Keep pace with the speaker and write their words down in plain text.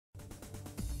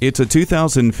It's a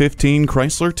 2015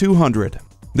 Chrysler 200.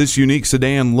 This unique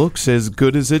sedan looks as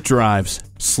good as it drives.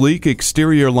 Sleek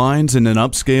exterior lines and an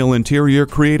upscale interior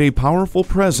create a powerful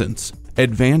presence.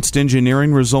 Advanced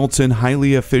engineering results in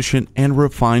highly efficient and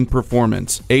refined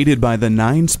performance, aided by the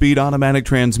 9-speed automatic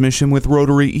transmission with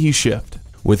rotary E-shift.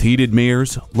 With heated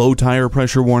mirrors, low tire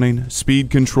pressure warning, speed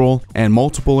control, and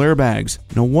multiple airbags,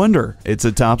 no wonder it's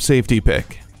a top safety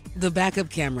pick. The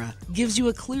backup camera gives you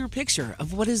a clear picture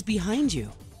of what is behind you.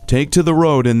 Take to the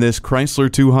road in this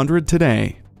Chrysler 200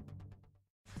 today.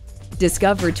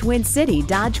 Discover Twin City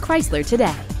Dodge Chrysler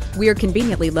today. We're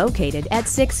conveniently located at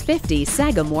 650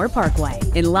 Sagamore Parkway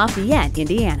in Lafayette,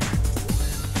 Indiana.